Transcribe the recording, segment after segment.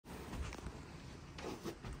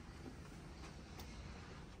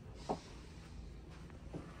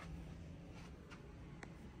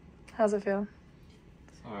How's it feel?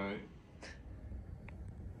 Alright.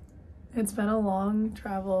 It's been a long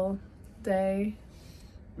travel day.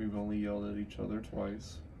 We've only yelled at each other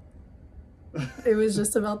twice. It was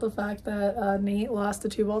just about the fact that Nate lost a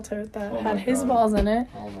 2-ball tote that had his God. balls in it.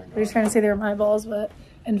 Oh my God. He was trying to say they were my balls, but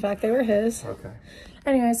in fact they were his. Okay.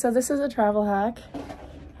 Anyway, so this is a travel hack.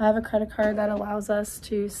 I have a credit card that allows us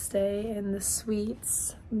to stay in the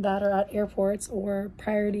suites that are at airports or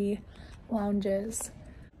priority lounges.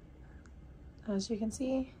 As you can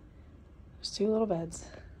see, there's 2 little beds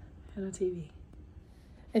and a TV.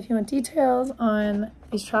 If you want details on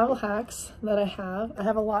these travel hacks that I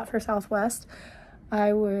have a lot for Southwest.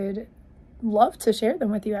 I would love to share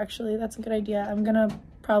them with you, actually. That's a good idea. I'm gonna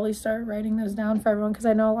probably start writing those down for everyone because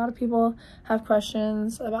I know a lot of people have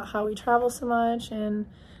questions about how we travel so much, and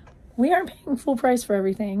we aren't paying full price for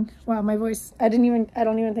everything. Wow, my voice, I don't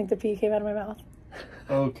even think the pee came out of my mouth.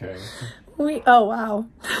 Okay. Oh wow.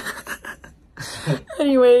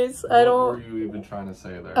 Anyways, what were you even trying to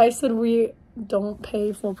say there? I said we don't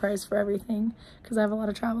pay full price for everything because I have a lot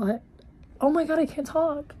of travel oh my God, I can't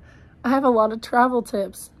talk. I have a lot of travel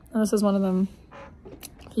tips, and this is one of them.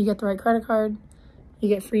 If you get the right credit card, you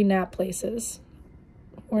get free nap places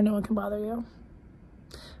where no one can bother you.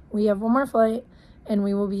 We have one more flight and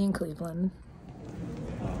we will be in Cleveland.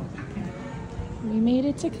 We made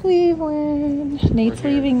it to Cleveland. Nate's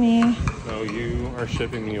leaving me. So you are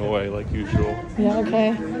shipping me away like usual. Yeah, okay.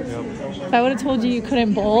 Yep. If I would have told you you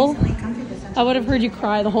couldn't bowl, I would have heard you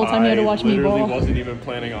cry the whole time you had to watch me bowl. I literally wasn't even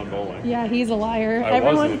planning on bowling. Yeah, he's a liar.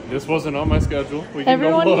 Wasn't. This wasn't on my schedule. We can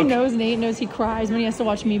everyone go look. who knows Nate knows he cries when he has to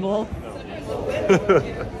watch me bowl.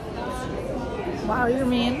 Wow, you're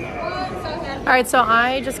mean. All right, so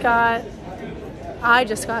I just got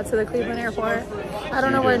to the Cleveland airport. I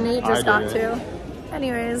don't know where Nate just got to.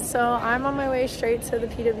 Anyways, so I'm on my way straight to the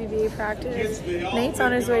PWBA practice. Nate's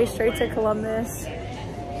on his way straight to Columbus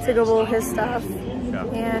to go bowl his stuff. Yeah.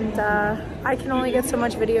 And I can only get so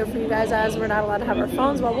much video for you guys as we're not allowed to have our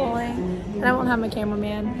phones while bowling. And I won't have my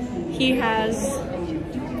cameraman. He has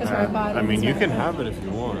his tripod. I mean, you can have it if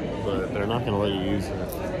you want, but they're not going to let you use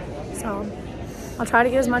it. So I'll try to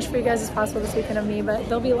get as much for you guys as possible this weekend of me, but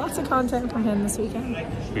there'll be lots of content from him this weekend.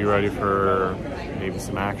 Be ready for maybe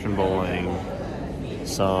some action bowling,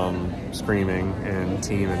 some screaming and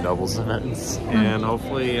team and doubles events, and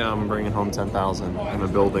hopefully I'm bringing home 10,000 in a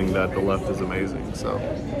building that the left is amazing. So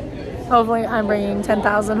hopefully I'm bringing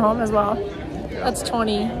 10,000 home as well. Yeah. That's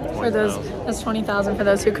 20 for those. That's 20,000 for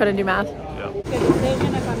those who couldn't do math. Yeah. Good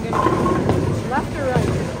decision if I'm gonna left or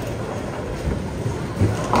right.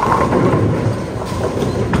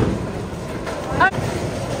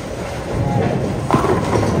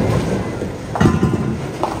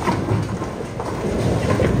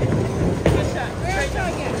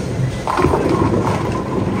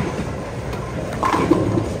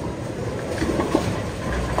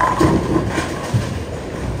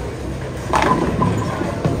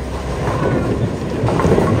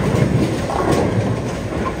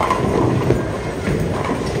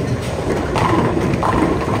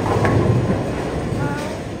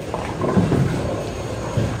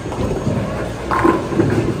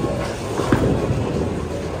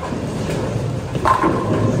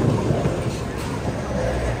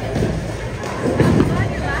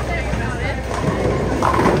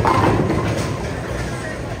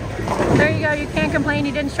 There you go, you can't complain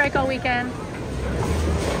you didn't strike all weekend.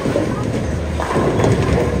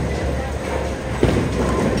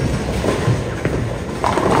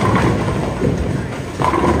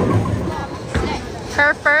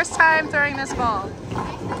 Her first time throwing this ball.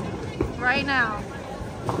 Right now.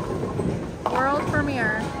 World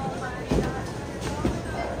premiere.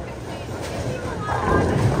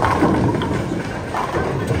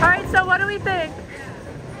 Alright, so what do we think?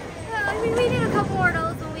 I mean, we need a couple more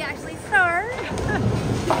notes when we actually start.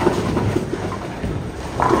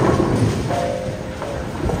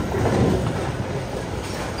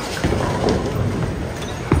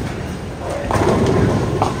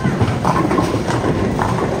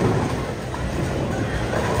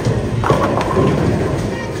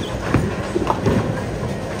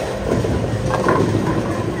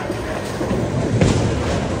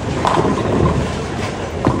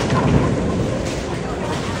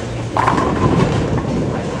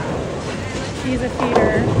 She's a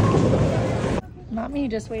feeder. Not me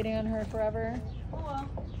just waiting on her forever. Oh well.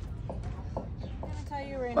 I'm gonna tell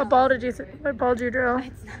you right What now. ball did you what ball did you drill?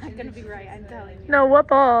 It's not gonna be right, I'm telling you. No, what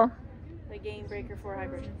ball? The game breaker for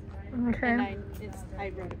hybrid. Okay. And I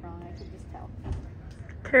wrote it wrong, I could just tell.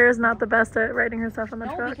 Kara's not the best at writing her stuff on the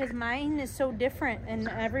truck. No, because mine is so different, and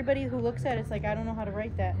everybody who looks at it's like, I don't know how to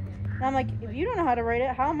write that. And I'm like, if you don't know how to write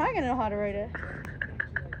it, how am I gonna know how to write it?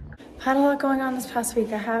 Had a lot going on this past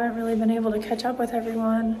week. I haven't really been able to catch up with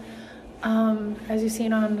everyone. As you've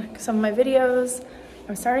seen on some of my videos,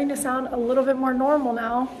 I'm starting to sound a little bit more normal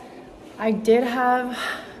now. I did have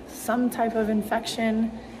some type of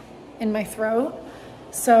infection in my throat,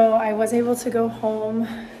 so I was able to go home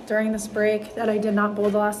during this break that I did not bowl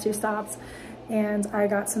the last 2 stops, and I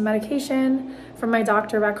got some medication from my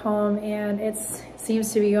doctor back home, and it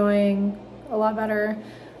seems to be going a lot better.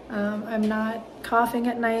 I'm not coughing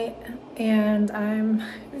at night, and I'm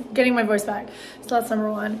getting my voice back, so that's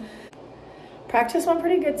number 1. Practice went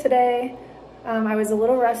pretty good today. I was a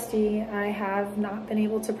little rusty. I have not been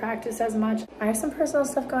able to practice as much. I have some personal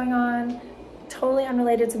stuff going on, totally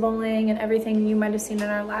unrelated to bowling and everything you might have seen in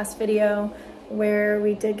our last video, where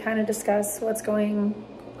we did kind of discuss what's going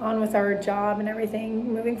on with our job and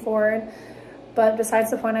everything moving forward. But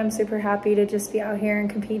besides the point, I'm super happy to just be out here and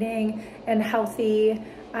competing and healthy.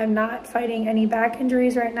 I'm not fighting any back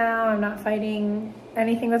injuries right now. I'm not fighting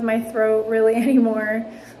anything with my throat really anymore.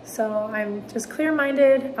 So I'm just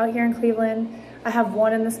clear-minded out here in Cleveland. I have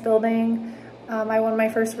won in this building. I won my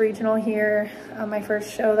first regional here, my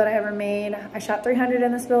first show that I ever made. I shot 300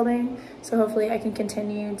 in this building, so hopefully I can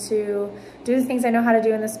continue to do the things I know how to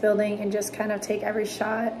do in this building and just kind of take every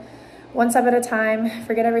shot one step at a time,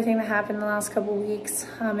 forget everything that happened in the last couple weeks,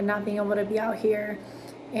 and not being able to be out here,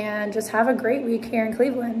 and just have a great week here in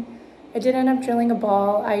Cleveland. I did end up drilling a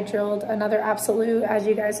ball. I drilled another absolute, as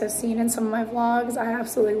you guys have seen in some of my vlogs. I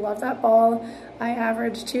absolutely love that ball. I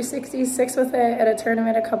averaged 266 with it at a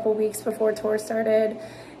tournament a couple weeks before tour started,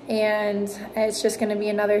 and it's just gonna be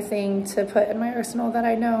another thing to put in my arsenal that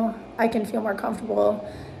I know I can feel more comfortable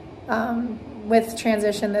with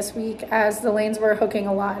transition this week, as the lanes were hooking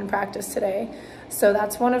a lot in practice today. So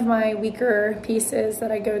that's one of my weaker pieces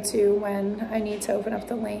that I go to when I need to open up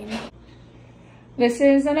the lane. This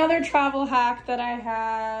is another travel hack that I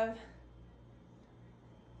have.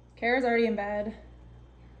 Kara's already in bed.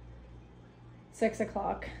 6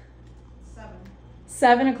 o'clock.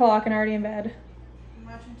 7 o'clock and already in bed. I'm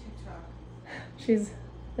watching TikTok. She's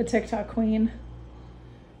the TikTok queen.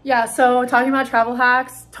 Yeah, so talking about travel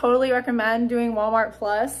hacks, totally recommend doing Walmart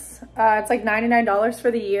Plus. It's like $99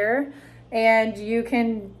 for the year, and you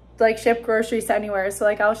can like ship groceries to anywhere. So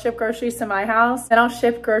like I'll ship groceries to my house, and I'll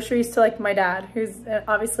ship groceries to like my dad, who's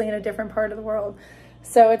obviously in a different part of the world.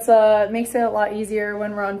 So it's makes it a lot easier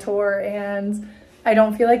when we're on tour, and I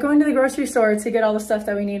don't feel like going to the grocery store to get all the stuff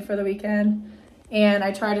that we need for the weekend. And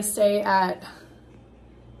I try to stay at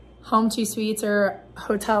home 2 suites or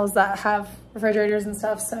hotels that have refrigerators and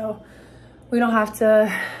stuff, so we don't have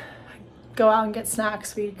to go out and get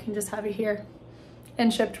snacks. We can just have it here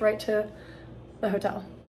and shipped right to the hotel.